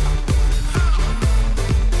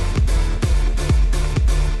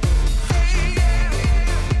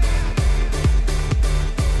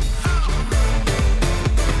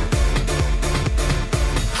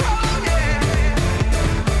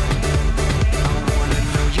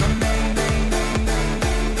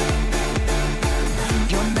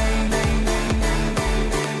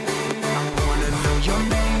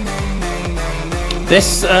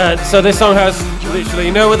 This song has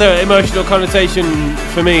literally no other emotional connotation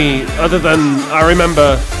for me other than I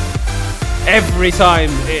remember every time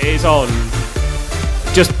it is on,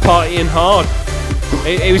 just partying hard.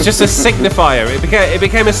 It was just a signifier. It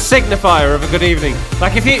became a signifier of a good evening.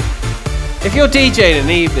 Like if you're DJing an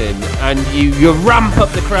evening and you ramp up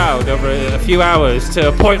the crowd over a few hours to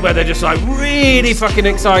a point where they're just like really fucking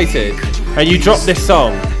excited, and you drop this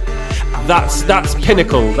song, that's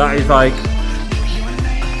pinnacle. That is like.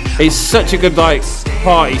 It's such a good like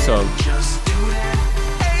party song.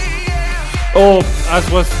 Or as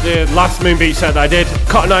was the last Moon Beach set that I did,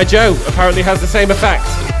 Cotton Eye Joe apparently has the same effect.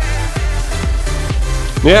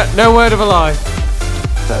 Yeah, no word of a lie.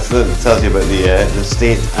 That tells you about the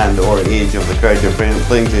state and or age of the crowd you're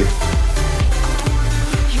playing to.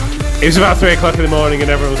 It was about 3 o'clock in the morning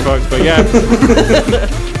and everyone was fucked, but yeah.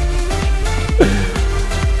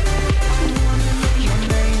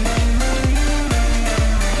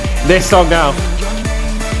 This song now.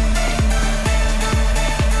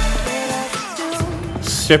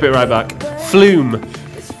 Strip it right back. Flume.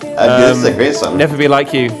 This is a great song. Never Be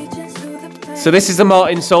Like You. So this is the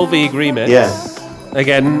Martin Solveig remix. Yeah.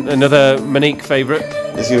 Again, another Monique favourite.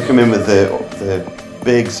 It's going to come in with the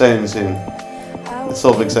big sound soon. The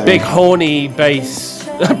Solveig sound. Big horny bass.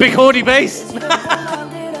 Big horny bass?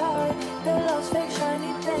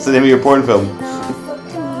 It's the name of your porn film.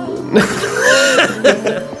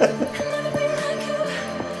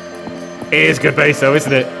 It is good bass though,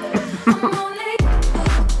 isn't it?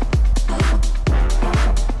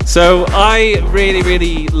 So I really,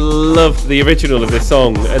 really loved the original of this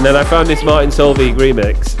song, and then I found this Martin Solveig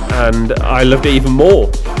remix, and I loved it even more.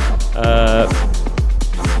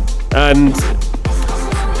 And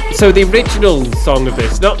so the original song of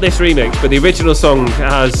this, not this remix, but the original song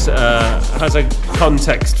has a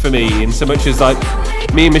context for me, in so much as like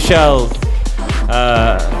me and Michelle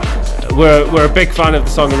were a big fan of the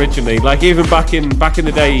song originally. Like even back in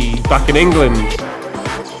the day, back in England.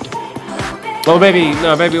 Well, maybe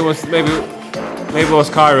it was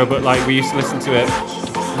Cairo, but like we used to listen to it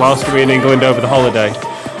whilst we were in England over the holiday.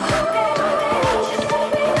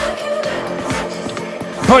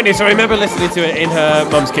 Point is, I remember listening to it in her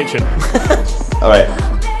mum's kitchen. All right.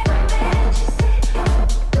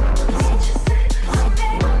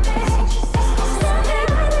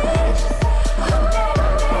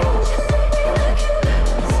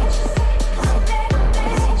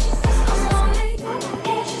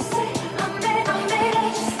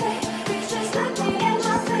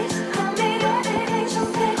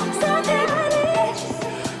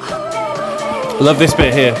 Love this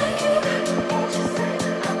bit here.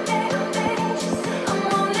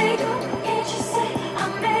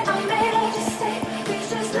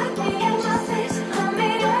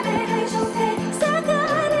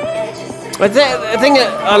 But the thing that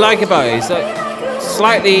I like about it is like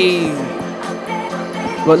slightly,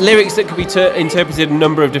 well, lyrics that could be interpreted in a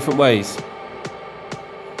number of different ways.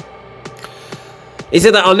 Is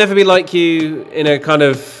it that I'll never be like you in a kind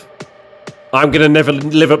of, I'm going to never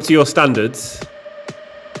live up to your standards?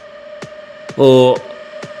 Or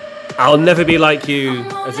I'll never be like you,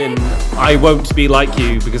 as in I won't be like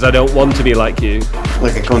you because I don't want to be like you.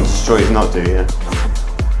 Like a conscious choice not to, yeah.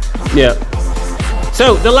 Yeah.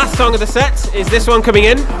 So the last song of the set is this one coming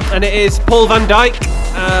in, and it is Paul van Dyk,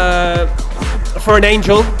 For an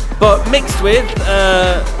Angel, but mixed with,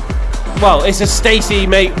 well, it's a Stacey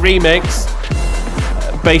Mate remix,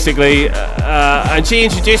 basically, and she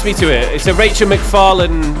introduced me to it. It's a Rachel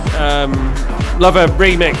McFarlane Lover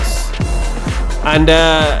remix, and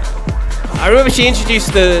I remember she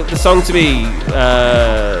introduced the song to me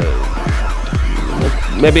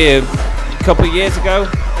maybe a couple of years ago,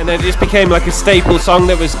 and then it just became like a staple song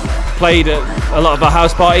that was played at a lot of our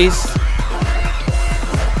house parties.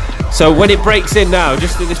 So when it breaks in now,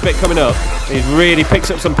 just in this bit coming up, it really picks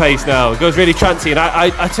up some pace now. It goes really trancy, and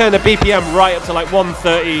I turn the BPM right up to like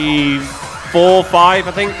 134, 5,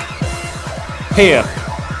 I think. Here.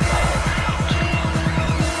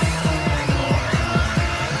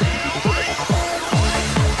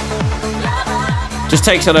 Just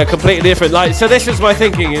takes on a completely different light. So this was my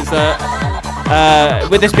thinking, is that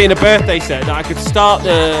with this being a birthday set, that I could start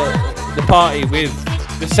the party with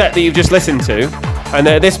the set that you've just listened to, and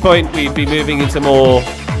at this point we'd be moving into more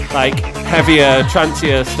like heavier,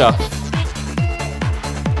 trancier stuff.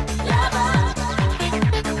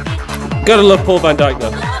 Gotta love Paul van Dyk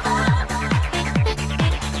though.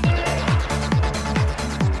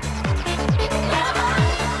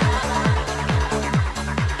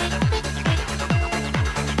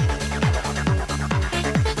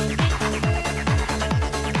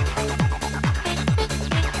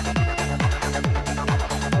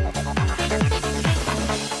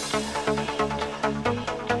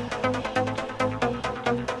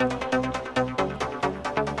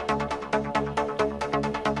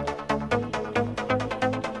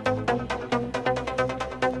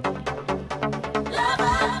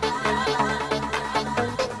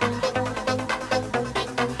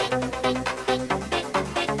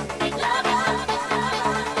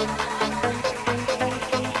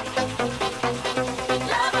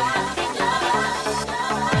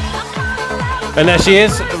 And there she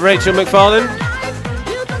is, Rachel McFarlane.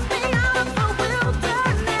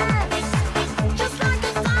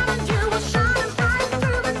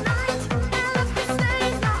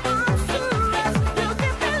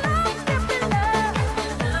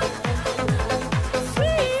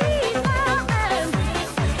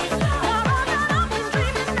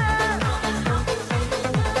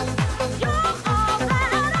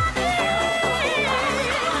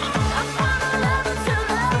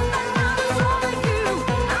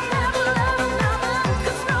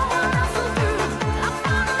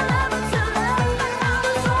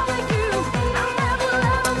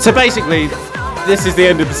 So basically, this is the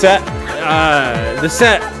end of the set. The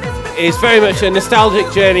set is very much a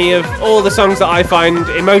nostalgic journey of all the songs that I find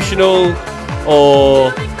emotional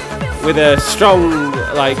or with a strong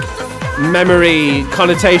like memory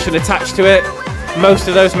connotation attached to it. Most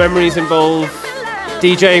of those memories involve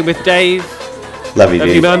DJing with Dave. Love you,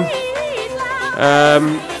 Dave. Man.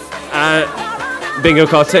 Bingo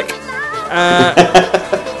card tick.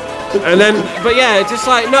 And then, but yeah, just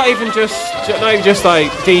like not even just like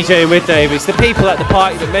DJing with Dave. It's the people at the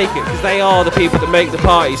party that make it, because they are the people that make the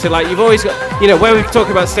party. So like you've always got, you know, when we talk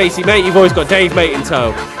about Stacey Mate, you've always got Dave Mate in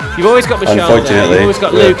tow. You've always got Michelle there. You've always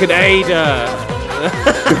got Luke and Ada.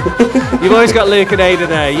 You've always got Luke and Ada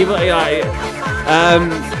there. You've got like,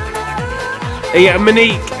 yeah,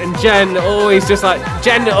 Monique and Jen always just like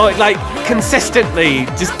like consistently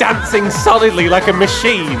just dancing solidly like a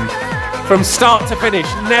machine. From start to finish,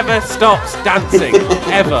 never stops dancing,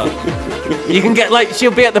 ever. You can get like,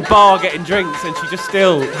 she'll be at the bar getting drinks and she just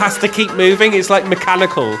still has to keep moving. It's like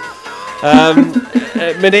mechanical.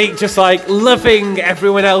 Monique just like loving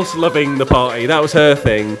everyone else loving the party. That was her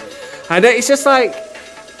thing. And it's just like,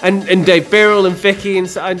 and Dave Birrell and Vicky and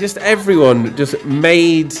just everyone just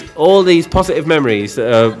made all these positive memories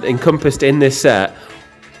that are encompassed in this set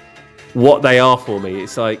what they are for me.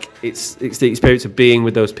 It's like it's the experience of being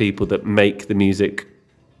with those people that make the music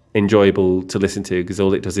enjoyable to listen to, because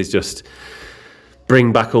all it does is just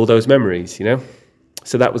bring back all those memories, you know.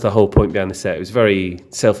 So that was the whole point behind the set. It was very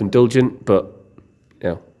self-indulgent, but you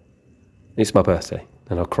know, it's my birthday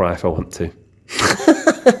and I'll cry if I want to.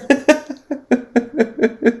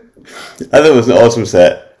 I thought it was an awesome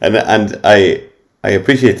set, and I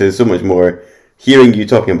appreciated it so much more hearing you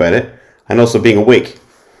talking about it. and also being awake.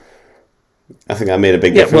 I think that made a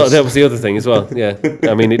big difference. Well, that was the other thing as well. Yeah,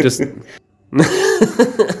 I mean, it just.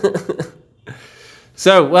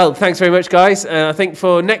 So, well, thanks very much, guys. I think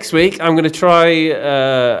for next week, I'm going to try.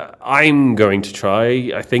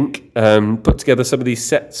 I think, put together some of these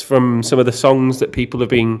sets from some of the songs that people have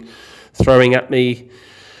been throwing at me,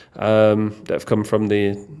 that have come from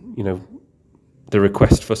the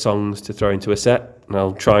request for songs to throw into a set, and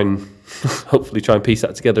I'll try and hopefully try and piece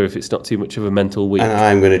that together if it's not too much of a mental week. And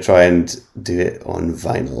I'm going to try and do it on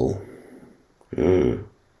vinyl.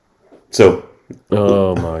 So.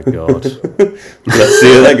 Oh my God. Let's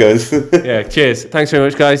see how that goes. Yeah, cheers. Thanks very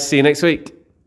much, guys. See you next week.